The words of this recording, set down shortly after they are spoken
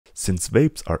Since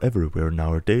vapes are everywhere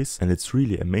nowadays and it's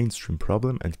really a mainstream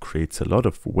problem and creates a lot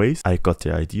of waste, I got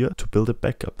the idea to build a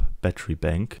backup battery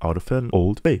bank out of an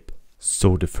old vape.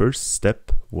 So the first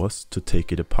step was to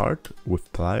take it apart.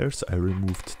 With pliers I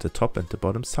removed the top and the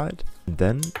bottom side.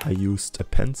 Then I used a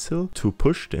pencil to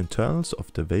push the internals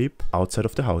of the vape outside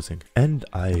of the housing. And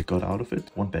I got out of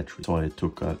it one battery. So I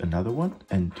took out another one,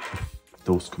 and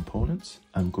those components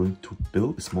I'm going to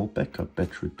build a small backup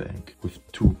battery bank with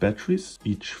 2 batteries,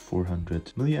 each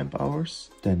 400 milliamp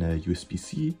hours, then a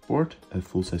USB-C port, a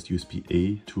full-size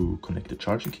USB-A to connect the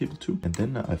charging cable to, and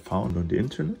then I found on the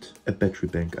internet a battery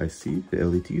bank IC, the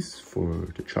LEDs for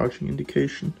the charging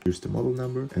indication. Here's the model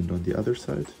number, and on the other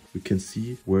side we can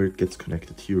see where it gets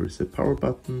connected. Here is a power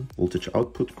button, voltage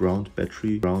output, ground,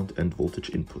 battery, ground, and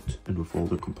voltage input. And with all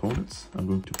the components I'm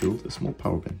going to build a small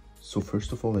power bank. So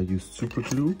first of all I used super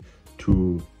glue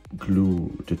to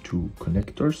glue the 2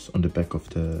 connectors on the back of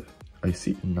the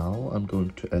IC. Now I'm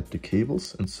going to add the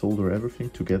cables and solder everything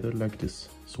together like this.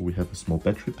 So we have a small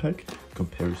battery pack.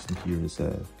 Comparison here is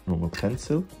a normal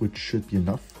pencil, which should be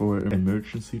enough for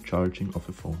emergency charging of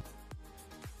a phone.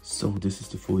 So this is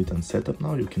the fully done setup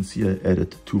now. You can see I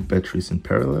added 2 batteries in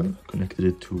parallel, connected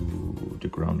it to the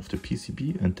ground of the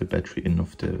PCB and the battery in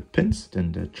of the pins,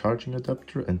 then the charging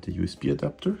adapter and the USB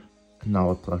adapter.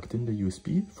 Now I plugged in the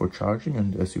USB for charging,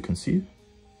 and as you can see,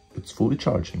 it's fully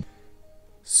charging.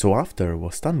 So after I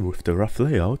was done with the rough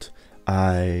layout,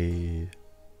 I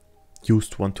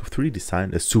used 123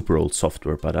 Design, a super old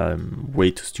software, but I'm way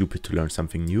too stupid to learn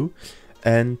something new,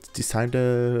 and designed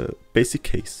a basic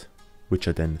case, which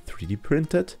I then 3D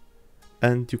printed,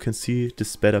 and you can see this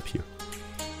sped up here.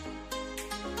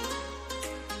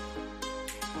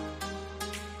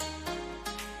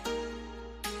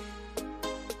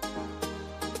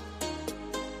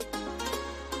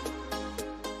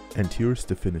 And here's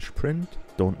the finished print.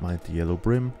 Don't mind the yellow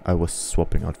brim, I was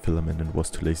swapping out filament and was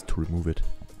too lazy to remove it.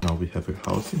 Now we have a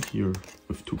housing here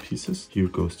with 2 pieces. Here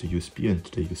goes the USB and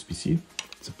the USB-C.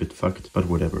 It's a bit fucked, but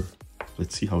whatever.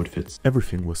 Let's see how it fits.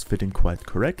 Everything was fitting quite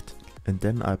correct, and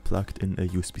then I plugged in a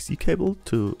USB-C cable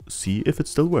to see if it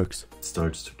still works. It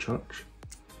starts to charge,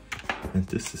 and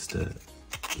this is the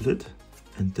lid,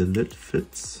 and the lid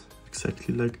fits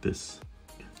exactly like this.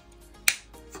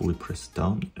 Fully pressed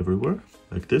down everywhere,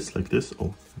 like this,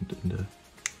 oh, and in the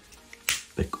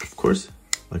back of course,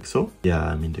 like so. Yeah,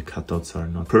 I mean the cutouts are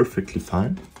not perfectly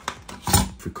fine.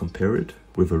 If we compare it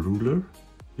with a ruler,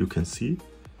 you can see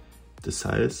the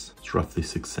size is roughly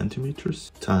 6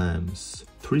 centimeters times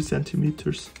 3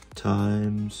 centimeters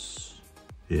times,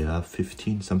 yeah,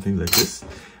 15, something like this.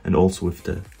 And also with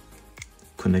the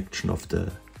connection of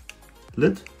the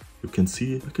lid, you can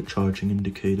see like a charging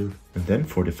indicator. And then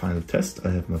for the final test, I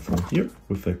have my phone here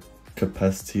with a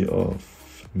capacity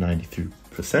of 93%.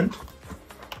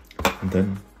 And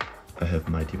then I have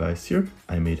my device here.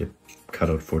 I made a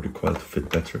cutout for the coil to fit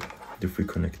better. If we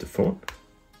connect the phone,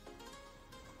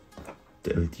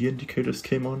 the LED indicators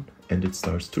came on and it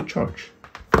starts to charge.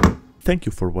 Thank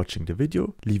you for watching the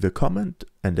video. Leave a comment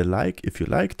and a like if you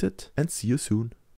liked it, and see you soon.